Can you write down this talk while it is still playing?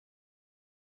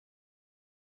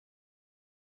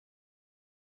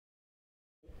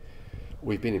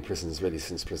We've been in prisons really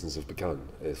since prisons have begun,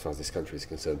 as far as this country is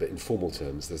concerned. But in formal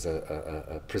terms, there's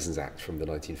a Prisons Act from the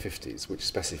 1950s which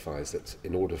specifies that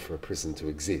in order for a prison to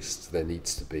exist, there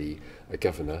needs to be a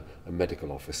governor, a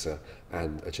medical officer,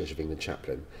 and a Church of England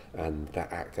chaplain. And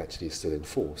that act actually is still in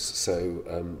force.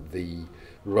 So the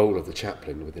role of the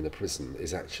chaplain within a prison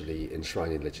is actually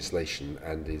enshrined in legislation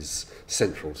and is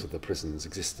central to the prison's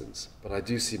existence. But I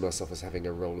do see myself as having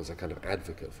a role as a kind of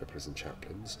advocate for prison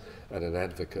chaplains and an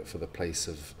advocate for the place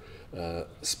of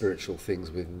spiritual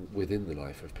things within the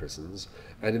life of prisons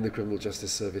and in the criminal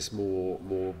justice service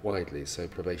more widely. So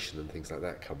probation and things like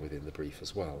that come within the brief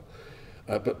as well.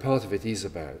 But part of it is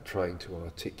about trying to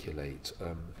articulate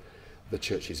the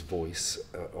Church's voice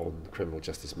on criminal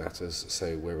justice matters.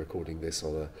 So we're recording this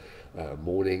on a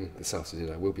morning. This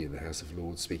afternoon I will be in the House of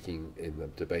Lords speaking in the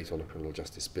debate on a criminal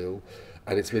justice bill.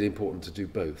 And it's really important to do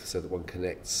both so that one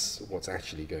connects what's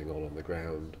actually going on the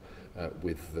ground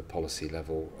with the policy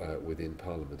level within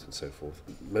Parliament and so forth.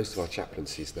 Most of our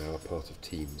chaplaincies now are part of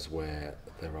teams where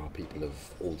there are people of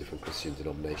all different Christian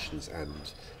denominations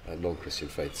and non-Christian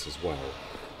faiths as well.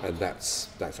 And that's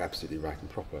absolutely right and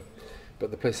proper. But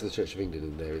the place of the Church of England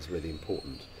in there is really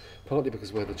important, partly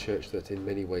because we're the church that in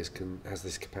many ways has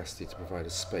this capacity to provide a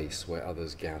space where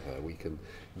others gather. We can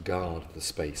guard the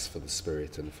space for the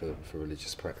spirit and for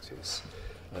religious practice.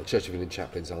 Church of England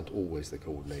chaplains aren't always the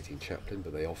coordinating chaplain,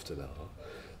 but they often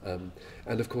are.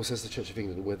 And of course, as the Church of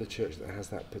England, we're the church that has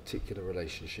that particular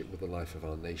relationship with the life of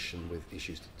our nation, with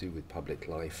issues to do with public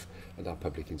life and our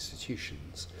public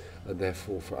institutions. And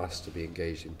therefore, for us to be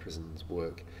engaged in prisons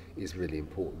work is really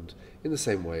important, in the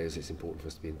same way as it's important for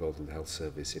us to be involved in the health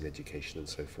service, in education and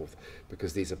so forth,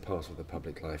 because these are part of the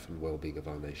public life and well-being of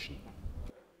our nation.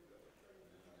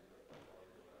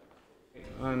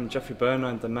 I'm Geoffrey Burn.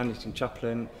 I'm the managing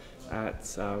chaplain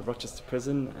at Rochester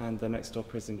Prison and the next door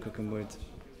prison, Cookham.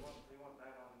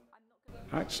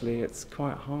 Actually, it's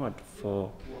quite hard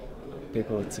for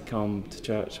people to come to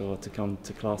church or to come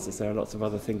to classes. There are lots of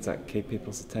other things that keep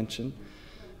people's attention,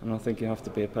 and I think you have to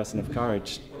be a person of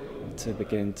courage to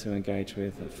begin to engage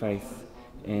with faith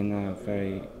in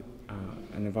an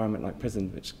environment like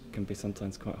prison, which can be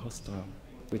sometimes quite hostile.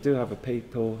 We do have a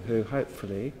people who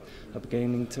hopefully are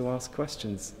beginning to ask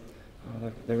questions.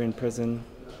 They're in prison.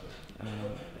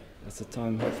 It's a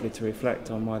time hopefully to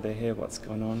reflect on why they're here, what's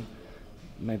gone on.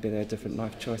 Maybe there are different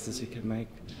life choices you can make.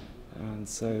 And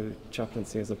so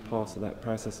chaplaincy is a part of that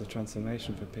process of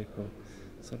transformation for people.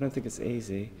 So I don't think it's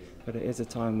easy, but it is a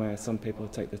time where some people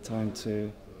take the time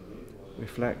to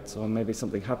reflect, or maybe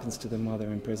something happens to them while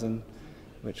they're in prison,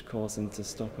 which causes them to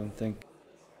stop and think.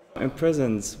 In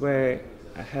prisons, we're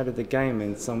ahead of the game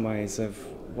in some ways of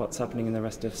what's happening in the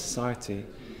rest of society,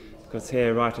 because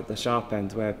here, right at the sharp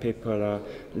end, where people are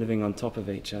living on top of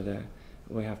each other,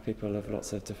 we have people of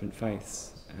lots of different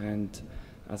faiths, and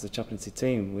as a chaplaincy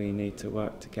team we need to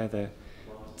work together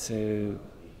to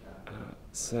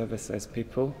service those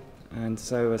people. And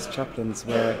so as chaplains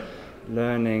we're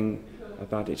learning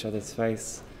about each other's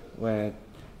faiths, we're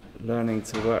learning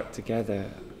to work together,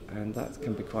 and that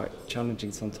can be quite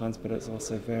challenging sometimes, but it's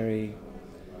also very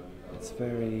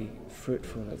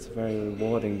fruitful, it's a very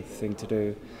rewarding thing to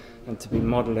do, and to be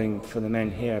modelling for the men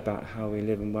here about how we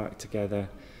live and work together,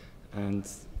 and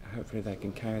hopefully they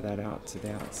can carry that out to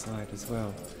the outside as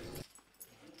well.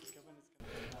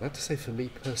 I have to say, for me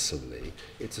personally,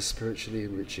 it's a spiritually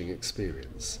enriching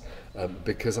experience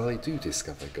because I do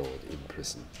discover God in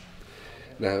prison.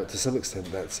 Now, to some extent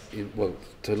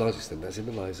to a large extent that's in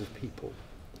the lives of people.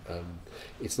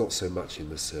 It's not so much in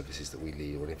the services that we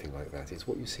lead or anything like that, it's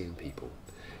what you see in people.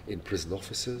 In prison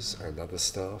officers and other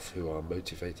staff who are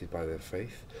motivated by their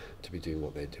faith to be doing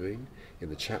what they're doing, in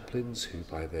the chaplains who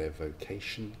by their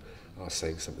vocation are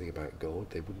saying something about God.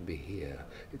 They wouldn't be here.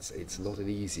 It's not an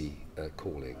easy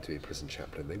calling to be a prison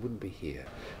chaplain. They wouldn't be here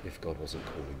if God wasn't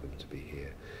calling them to be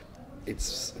here.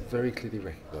 It's very clearly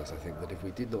recognised, I think, that if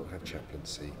we did not have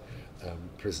chaplaincy,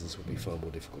 prisons would be far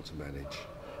more difficult to manage.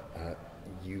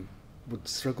 You would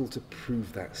struggle to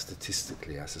prove that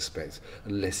statistically, I suspect,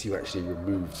 unless you actually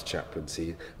removed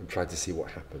chaplaincy and tried to see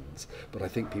what happens. But I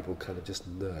think people kind of just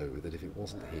know that if it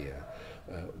wasn't here,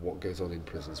 what goes on in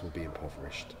prisons would be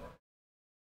impoverished.